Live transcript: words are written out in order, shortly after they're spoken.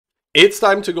It's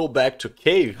time to go back to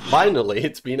Cave. Finally,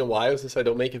 it's been a while since I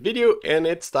don't make a video, and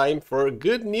it's time for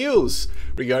good news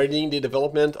regarding the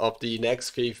development of the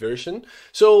next Cave version.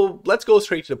 So let's go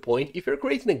straight to the point. If you're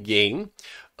creating a game,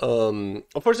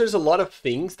 of course, there's a lot of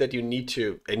things that you need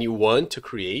to and you want to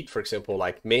create. For example,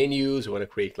 like menus. You want to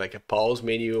create like a pause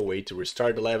menu, a way to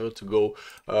restart the level, to go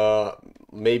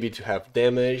maybe to have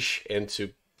damage and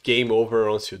to game over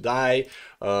once you die.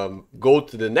 Go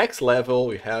to the next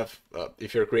level. You have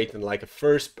if you're creating like a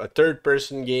third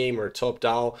person game or top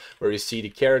down where you see the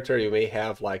character, you may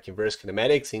have like inverse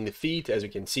kinematics in the feet, as you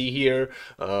can see here.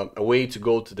 A way to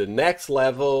go to the next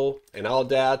level and all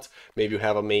that. Maybe you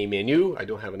have a main menu. I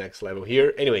don't have a next level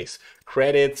here. Anyways,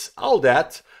 credits, all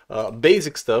that.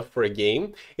 Basic stuff for a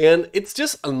game, and it's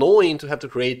just annoying to have to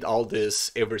create all this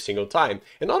every single time.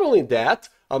 And not only that,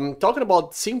 I'm talking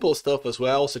about simple stuff as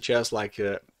well, such as like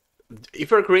if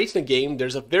you're creating a game,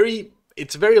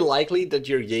 it's very likely that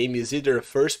your game is either a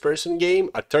first-person game,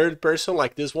 a third-person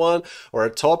like this one, or a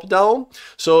top-down.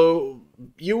 So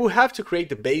you have to create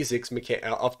the basics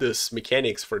of this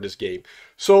mechanics for this game.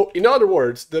 So in other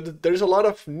words, there's a lot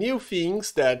of new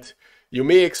things that you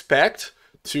may expect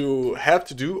to have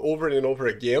to do over and over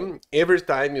again every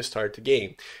time you start the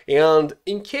game. And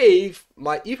in Cave,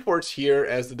 my efforts here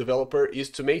as the developer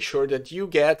is to make sure that you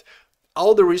get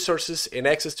all the resources and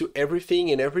access to everything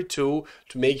and every tool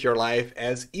to make your life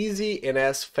as easy and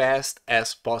as fast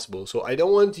as possible. So I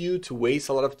don't want you to waste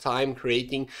a lot of time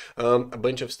creating a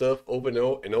bunch of stuff over and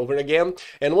over again.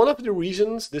 And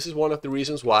this is one of the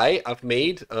reasons why I've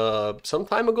made some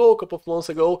time ago, a couple of months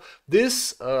ago,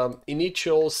 this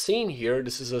initial scene here.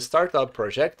 This is a startup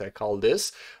project. I call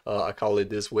it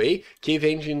this way. Cave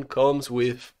Engine comes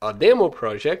with a demo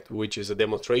project, which is a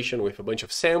demonstration with a bunch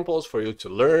of samples for you to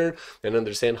learn and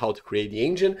understand how to create the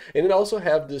engine. And it also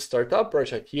have this startup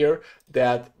project here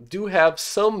that do have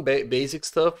some basic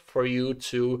stuff for you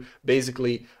to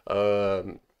basically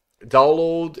download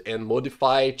and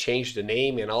modify, change the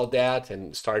name and all that,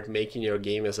 and start making your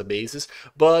game as a basis.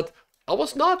 But I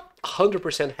was not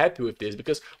 100% happy with this,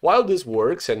 because while this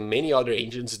works and many other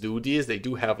engines do this, they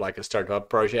do have like a startup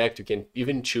project. You can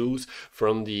even choose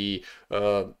from the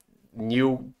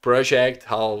new project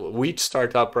which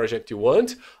startup project you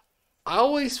want. I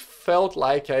always felt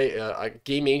like a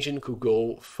game engine could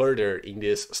go further in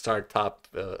this startup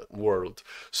world.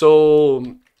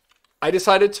 So I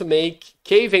decided to make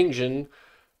Cave Engine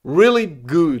really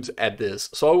good at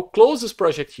this. So I'll close this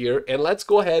project here, and let's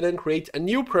go ahead and create a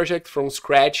new project from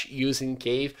scratch using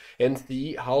Cave and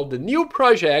see how the new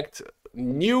project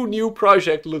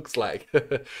looks like.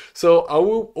 So I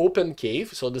will open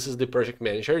Cave. So this is the project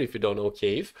manager if you don't know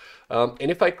Cave.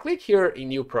 And if I click here in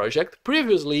new project,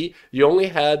 previously you only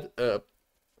had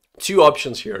two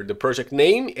options here: the project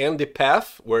name and the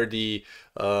path where the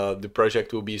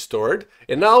project will be stored.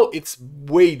 And now it's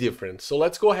way different. So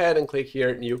let's go ahead and click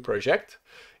here new project.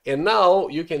 And now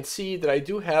you can see that I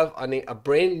do have a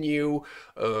brand new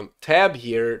tab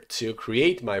here to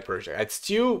create my project.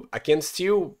 I can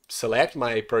still select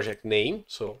my project name,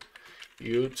 so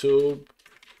YouTube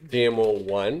demo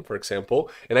 1, for example,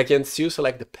 and I can still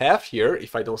select the path here.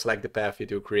 If I don't select the path,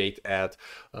 it will create at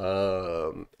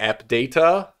app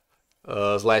data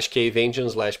 /cave engine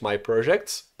 /my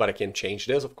projects, but I can change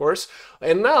this, of course.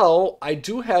 And now I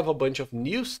do have a bunch of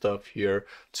new stuff here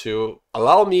to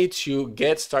allow me to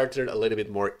get started a little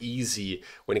bit more easy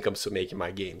when it comes to making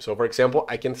my game. So for example,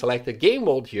 I can select the game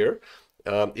mode here.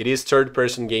 It is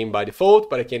third-person game by default,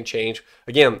 but I can change.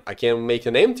 Again, I can make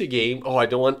an empty game. Oh, I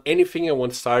don't want anything. I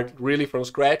want to start really from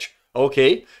scratch.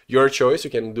 Okay, your choice.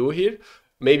 You can do here.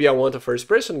 Maybe I want a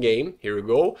first-person game. Here we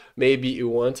go. Maybe you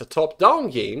want a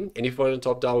top-down game. And if you want a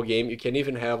top-down game, you can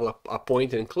even have a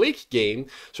point-and-click game.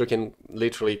 So you can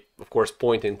literally, of course,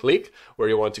 point and click where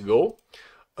you want to go.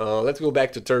 Let's go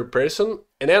back to third-person.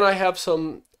 And then I have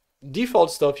some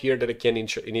default stuff here that I can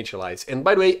initialize. And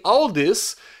by the way, all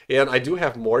this, and I do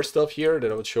have more stuff here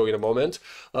that I'll show you in a moment,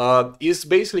 is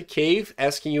basically Cave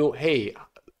asking you, hey,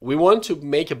 we want to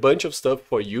make a bunch of stuff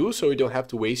for you so you don't have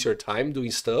to waste your time doing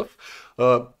stuff.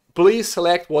 Please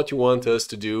select what you want us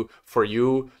to do for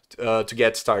you to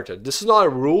get started. This is not a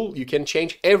rule. You can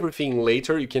change everything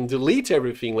later. You can delete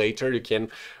everything later. You can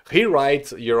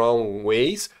rewrite your own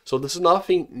ways. So this is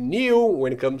nothing new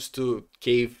when it comes to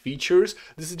Cave features.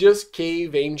 This is just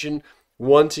Cave Engine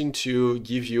wanting to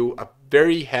give you a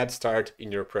very head start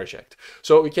in your project.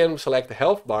 So we can select the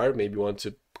health bar. Maybe you want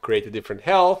to create a different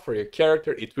health for your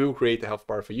character, it will create a health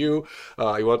bar for you.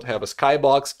 You want to have a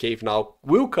skybox, cave now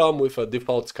will come with a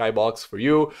default skybox for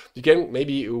you. You can,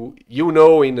 maybe you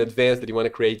know in advance that you want to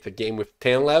create a game with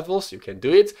 10 levels, you can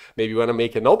do it. Maybe you want to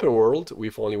make an open world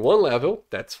with only 1 level,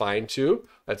 that's fine too.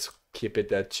 Let's keep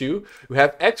it at 2. You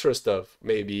have extra stuff.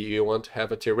 Maybe you want to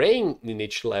have a terrain in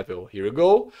each level. Here you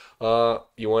go.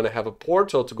 You want to have a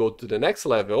portal to go to the next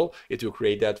level. It will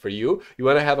create that for you. You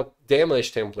want to have a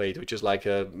damage template, which is like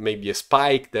maybe a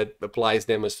spike that applies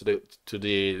damage to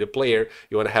the player.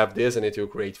 You want to have this, and it will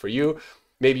create for you.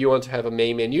 Maybe you want to have a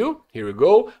main menu. Here we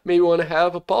go. Maybe you want to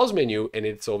have a pause menu, and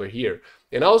it's over here.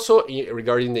 And also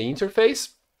regarding the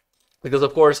interface, because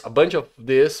of course a bunch of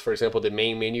this, for example, the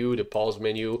main menu, the pause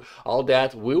menu, all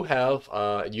that will have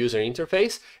a user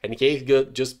interface, and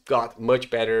Cave just got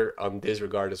much better on this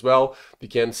regard as well. You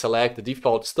can select the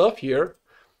default stuff here.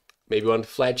 Maybe you want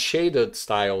flat shaded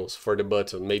styles for the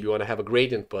button. Maybe you want to have a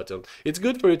gradient button. It's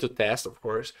good for you to test, of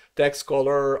course. Text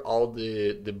color, all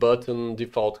the button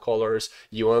default colors.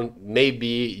 Maybe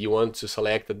you want to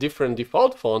select a different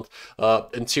default font.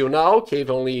 Until now, Cave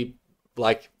only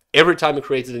every time you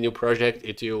created a new project,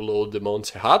 it will load the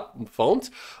Montserrat font.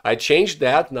 I changed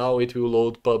that, now it will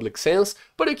load Public Sense,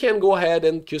 but you can go ahead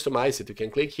and customize it. You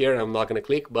can click here, I'm not going to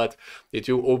click, but it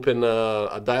will open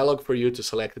a dialog for you to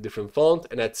select a different font,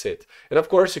 and that's it. And of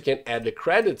course, you can add the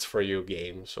credits for your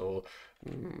game. So,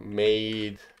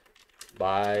 made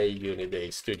by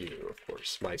Uniday Studio, of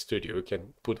course, my studio. You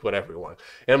can put whatever you want.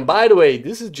 And by the way,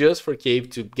 this is just for Cave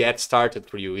to get started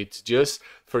for you. It's just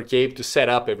for Cave to set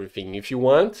up everything. If you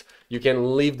want, you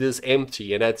can leave this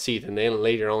empty and that's it. And then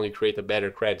later on you create a better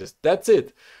credits. That's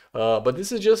it. But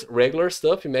this is just regular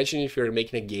stuff. Imagine if you're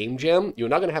making a game jam, you're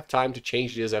not going to have time to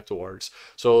change this afterwards.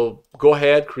 So go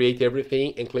ahead, create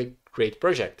everything and click create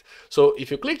project. So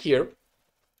if you click here,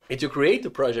 it will create the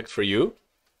project for you.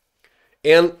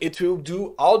 And it will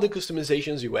do all the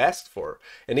customizations you asked for.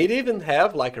 And it even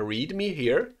have like a README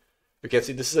here. You can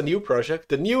see this is a new project,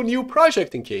 the new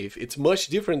project in Cave. It's much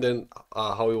different than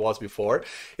how it was before.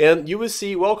 And you will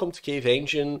see, welcome to Cave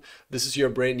Engine. This is your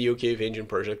brand new Cave Engine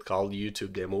project called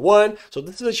YouTube Demo 1. So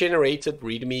this is a generated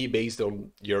README based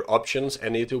on your options.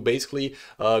 And it will basically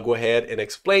go ahead and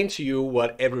explain to you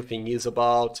what everything is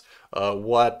about,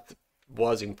 what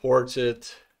was imported,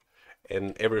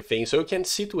 and everything, so you can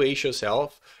situate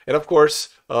yourself. And of course,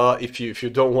 if you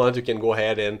don't want, you can go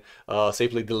ahead and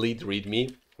safely delete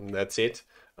README, and that's it.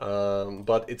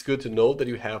 But it's good to know that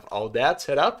you have all that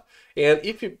set up. And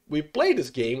if we play this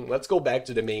game, let's go back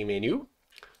to the main menu.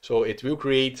 So it will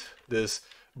create this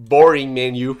boring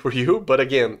menu for you, but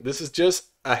again, this is just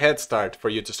a head start for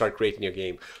you to start creating your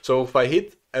game. So if I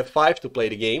hit F5 to play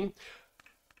the game,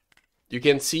 you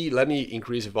can see, let me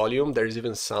increase the volume, there's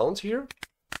even sounds here.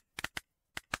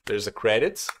 There's the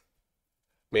credits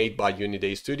made by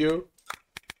Uniday Studio.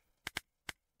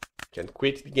 Can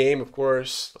quit the game, of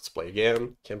course. Let's play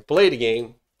again. Can play the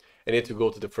game, and it will go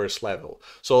to the first level.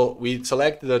 So we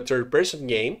selected the third-person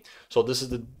game. So this is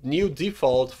the new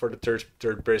default for the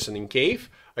third person in Cave.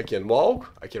 I can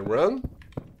walk, I can run.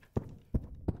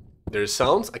 There's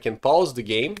sounds. I can pause the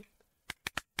game.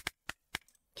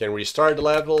 Can restart the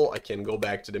level. I can go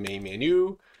back to the main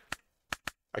menu.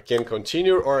 I can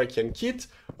continue or I can quit.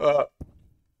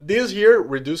 This here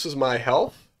reduces my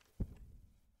health.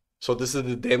 So this is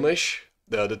the damage,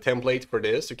 the template for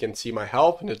this. You can see my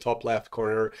health in the top left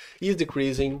corner is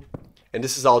decreasing. And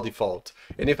this is all default.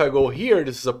 And if I go here,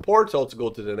 this is a portal to go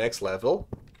to the next level.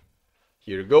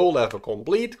 Here you go, level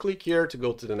complete. Click here to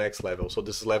go to the next level. So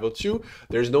this is level 2.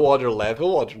 There's no other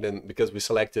level other than because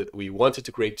we wanted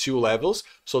to create 2 levels.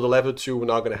 So the level 2, we're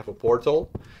not going to have a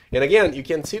portal. And again, you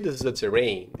can see this is a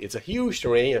terrain. It's a huge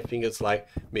terrain. I think it's like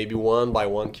maybe 1 by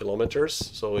 1 kilometers.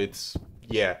 So it's,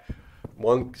 yeah,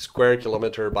 1 square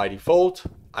kilometer by default,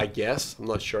 I guess. I'm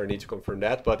not sure. I need to confirm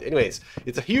that. But anyways,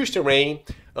 it's a huge terrain.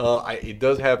 It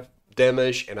does have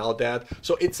damage and all that.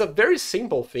 So it's a very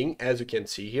simple thing, as you can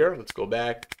see here. Let's go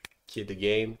back, quit the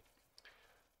game.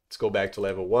 Let's go back to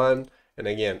level 1. And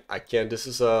again, this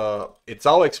is it's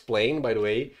all explained, by the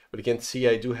way, but you can see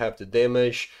I do have the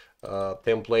damage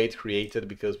template created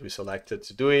because we selected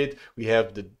to do it. We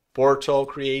have the portal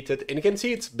created, and you can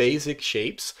see it's basic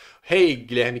shapes. Hey,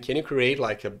 Guilherme, can you create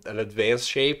like an advanced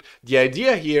shape? The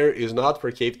idea here is not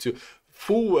for Cave to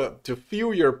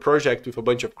fill your project with a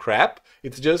bunch of crap.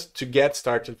 It's just to get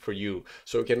started for you.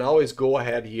 So you can always go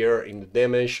ahead here in the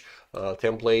damage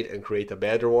template and create a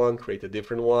better one, create a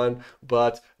different one.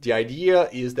 But the idea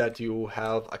is that you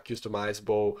have a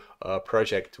customizable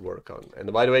project to work on.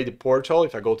 And by the way, the portal,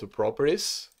 if I go to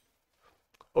properties,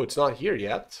 oh, it's not here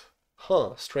yet.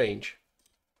 Huh, strange.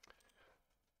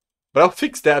 But I'll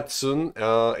fix that soon.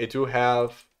 It will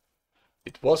have,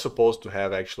 it was supposed to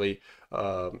have actually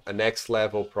a next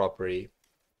level property.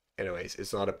 Anyways,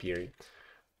 it's not appearing.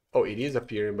 Oh, it is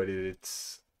appearing, but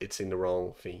it's in the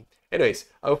wrong thing. Anyways,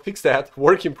 I'll fix that.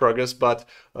 Work in progress, but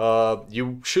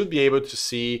you should be able to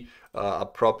see a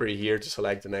property here to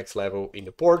select the next level in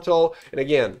the portal. And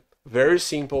again, very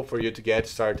simple for you to get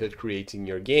started creating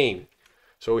your game.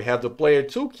 So we have the player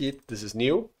toolkit. This is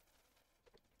new.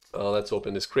 Let's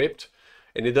open the script.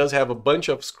 And it does have a bunch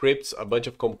of scripts, a bunch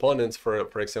of components. For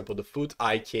example, the foot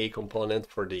IK component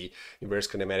for the inverse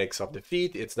kinematics of the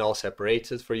feet. It's now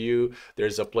separated for you.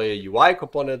 There's a player UI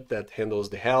component that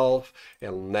handles the health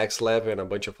and next level and a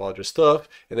bunch of other stuff.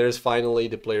 And there's finally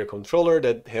the player controller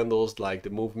that handles like the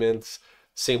movements,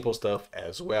 simple stuff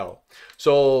as well.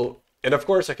 So, and of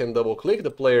course I can double click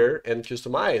the player and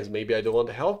customize. Maybe I don't want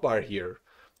the health bar here.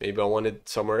 Maybe I want it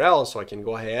somewhere else, so I can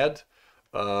go ahead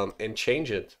and change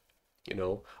it. You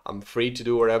know, I'm free to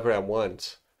do whatever I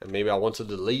want. And maybe I want to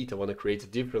delete, I want to create a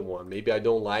different one. Maybe I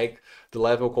don't like the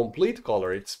level complete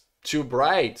color, it's too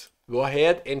bright. Go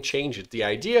ahead and change it. The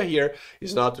idea here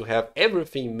is not to have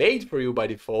everything made for you by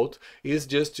default, it's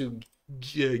just to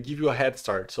give you a head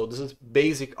start. So this is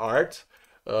basic art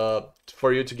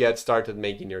for you to get started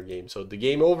making your game. So the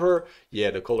game over,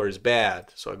 yeah, the color is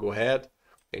bad. So I go ahead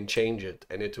and change it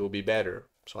and it will be better.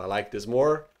 So I like this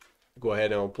more. Go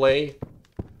ahead and play.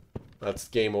 That's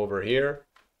game over here.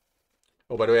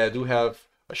 Oh, by the way, I do have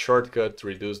a shortcut to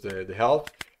reduce the health.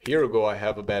 Here we go, I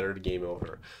have a better game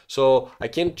over. So I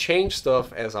can change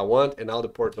stuff as I want, and now the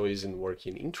portal isn't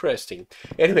working. Interesting.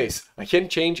 Anyways, I can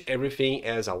change everything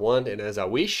as I want and as I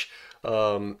wish.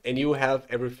 And you have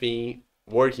everything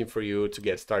working for you to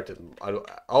get started.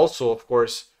 Also, of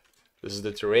course, this is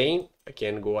the terrain. I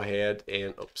can go ahead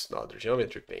and, oops, not the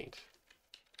geometry paint.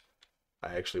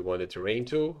 I actually want the terrain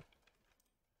too.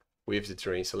 With the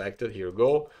terrain selected, here we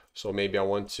go. So maybe I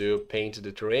want to paint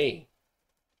the terrain.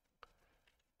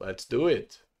 Let's do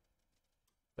it.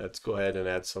 Let's go ahead and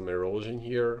add some erosion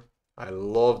here. I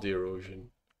love the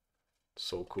erosion.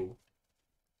 So cool.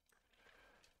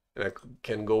 And I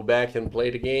can go back and play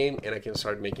the game and I can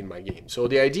start making my game. So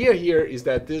the idea here is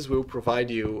that this will provide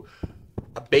you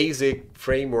a basic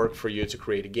framework for you to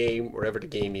create a game. Wherever the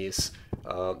game is,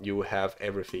 you have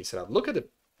everything set up. Look at the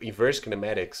inverse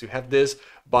kinematics. You have this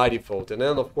by default, and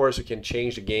then of course you can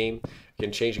change the game, you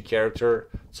can change the character,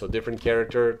 so different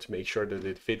character to make sure that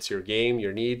it fits your game,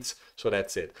 your needs. So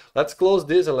that's it. Let's close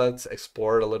this and let's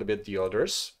explore a little bit the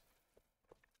others.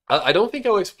 I don't think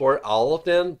I'll explore all of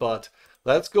them, but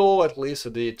let's go at least to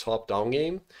the top-down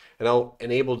game, and I'll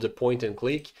enable the point and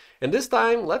click. And this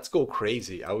time, let's go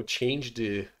crazy. I will change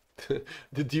the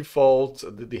the default,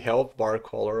 the health bar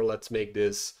color. Let's make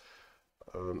this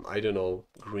I don't know,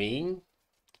 green.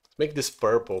 Make this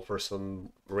purple for some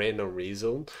random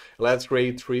reason. Let's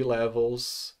create 3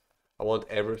 levels. I want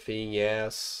everything,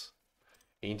 yes.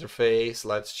 Interface,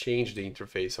 let's change the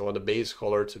interface. I want the base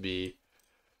color to be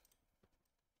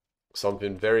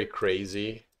something very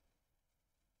crazy.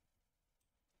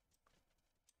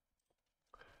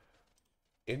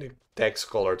 And the text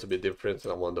color to be different,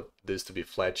 and I want this to be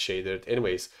flat shaded.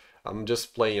 Anyways, I'm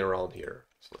just playing around here.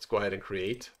 So let's go ahead and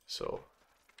create. So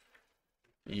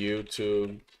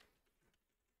YouTube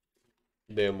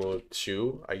demo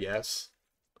 2, I guess.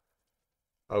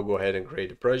 I'll go ahead and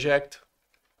create a project.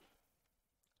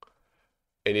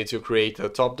 I need to create a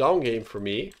top-down game for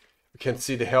me. You can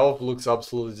see the health looks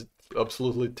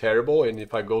absolutely terrible, and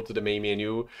if I go to the main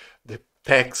menu, the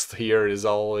text here is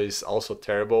always also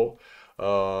terrible.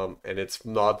 And it's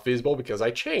not visible because I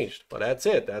changed, but that's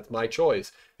it, that's my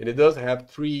choice. And it does have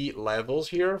 3 levels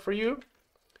here for you.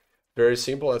 Very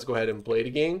simple. Let's go ahead and play the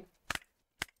game.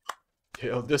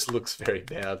 You know, this looks very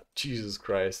bad, Jesus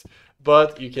Christ.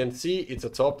 But you can see it's a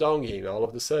top-down game all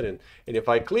of a sudden. And if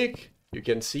I click, you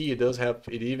can see it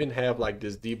even have like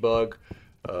this debug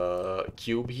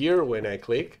cube here when I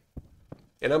click.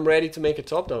 And I'm ready to make a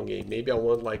top-down game. Maybe I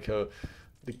want like to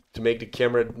make the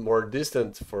camera more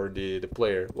distant for the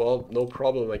player. Well, no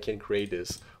problem, I can create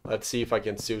this. Let's see if I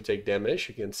can still take damage.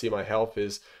 You can see my health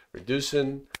is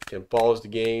reducing. I can pause the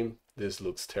game. This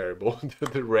looks terrible.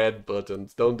 The red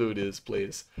buttons. Don't do this,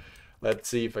 please. Let's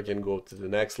see if I can go to the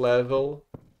next level.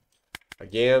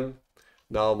 Again,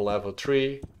 now I'm level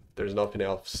 3. There's nothing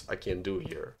else I can do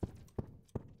here.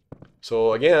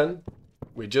 So again,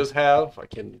 we just have, I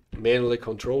can manually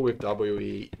control with W,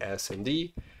 E, S, and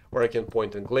D, or I can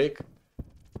point and click.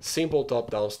 Simple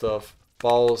top-down stuff.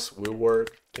 Pause will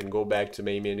work. Can go back to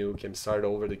main menu. Can start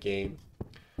over the game.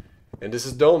 And this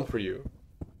is done for you.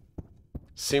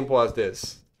 Simple as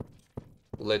this.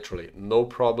 Literally, no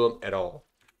problem at all.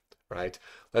 right?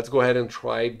 Let's go ahead and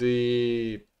try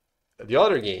the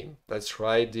other game. Let's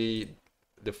try the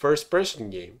first person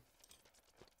game.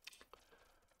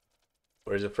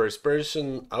 Where's the first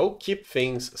person? I'll keep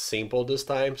things simple this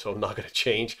time, so I'm not gonna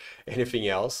change anything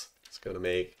else. It's gonna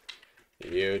make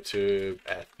YouTube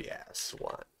FPS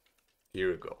 1. Here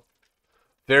we go.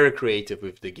 Very creative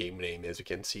with the game name, as you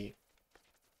can see.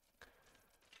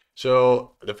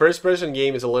 So the first person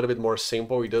game is a little bit more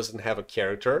simple. It doesn't have a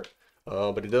character,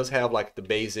 but it does have like the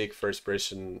basic first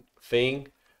person thing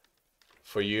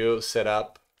for you set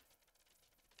up.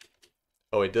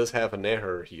 Oh, it does have an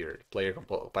error here, player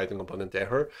Python component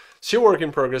error. Still work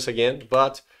in progress again,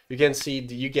 but you can see,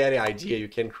 you get the idea. You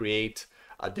can create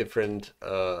a different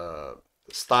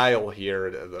style here,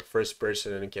 the first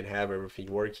person, and you can have everything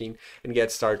working and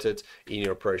get started in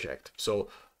your project. So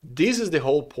this is the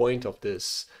whole point of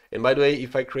this. And by the way,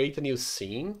 if I create a new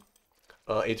scene,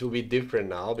 it will be different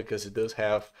now, because it does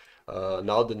have,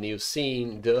 now the new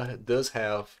scene does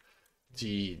have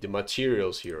the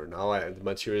materials here. Now the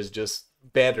material is just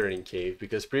better in Cave,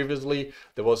 because previously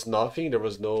there was nothing, there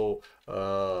was no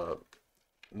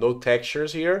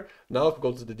textures here. Now if we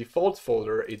go to the default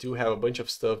folder, it will have a bunch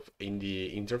of stuff in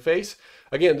the interface.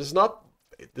 Again, this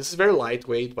is very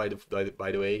lightweight by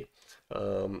the way.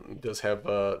 It does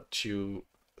have 2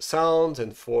 sounds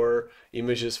and 4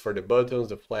 images for the buttons,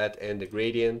 the flat and the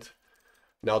gradient.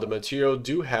 Now the material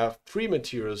do have 3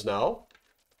 materials now.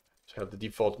 So we have the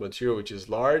default material, which is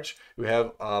large. We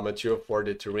have material for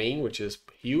the terrain, which is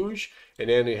huge. And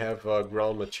then we have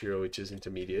ground material, which is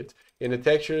intermediate. In the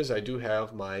textures, I do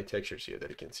have my textures here that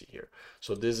you can see here.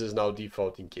 So this is now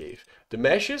default in Cave. The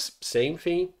meshes, same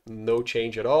thing, no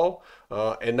change at all.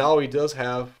 And now it does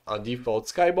have a default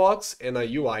skybox and a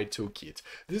UI toolkit.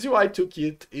 This UI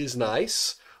toolkit is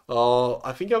nice.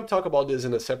 I think I'll talk about this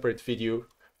in a separate video,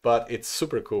 but it's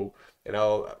super cool. And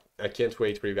I can't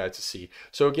wait for you guys to see.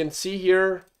 So you can see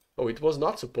here, oh, it was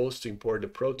not supposed to import the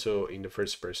proto in the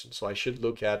first person. So I should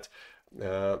look at,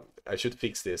 I should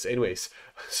fix this. Anyways,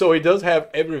 so it does have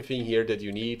everything here that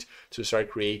you need to start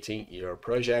creating your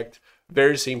project.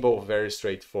 Very simple, very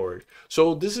straightforward.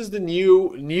 So this is the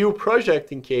new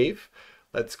project in Cave.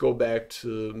 Let's go back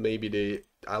to maybe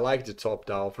I like the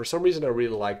top-down. For some reason, I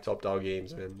really like top-down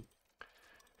games, man.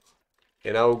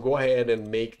 And I'll go ahead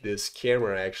and make this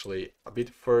camera actually a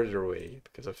bit further away,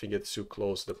 because I think it's too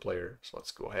close to the player. So let's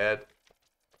go ahead,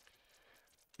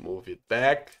 move it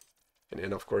back. And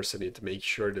then of course I need to make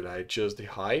sure that I adjust the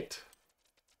height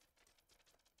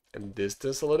and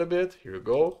distance a little bit. Here we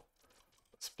go.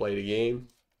 Let's play the game.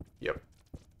 Yep.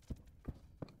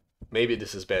 Maybe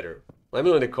this is better. Let me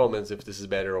know in the comments if this is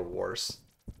better or worse.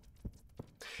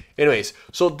 Anyways,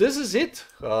 so this is it.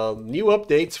 New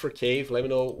updates for Cave. Let me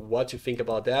know what you think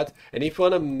about that. And if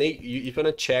you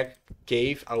wanna check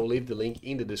Cave, I will leave the link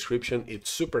in the description. It's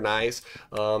super nice,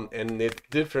 and it's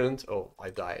different. Oh, I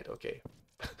died. Okay.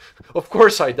 Of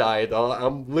course I died.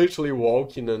 I'm literally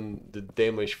walking on the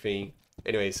damage thing.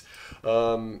 Anyways,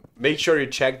 make sure you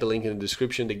check the link in the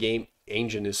description. The game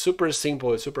engine is super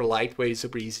simple, it's super lightweight,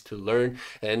 super easy to learn,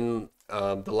 and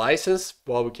the license,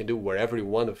 well, we can do wherever you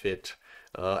want with it.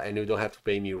 And you don't have to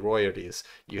pay me royalties.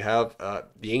 You have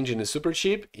the engine is super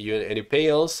cheap, and you pay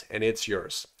us, and it's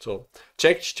yours. So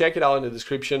check it out in the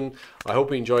description. I hope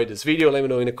you enjoyed this video. Let me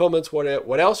know in the comments what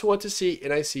else you want to see,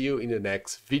 and I see you in the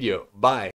next video. Bye.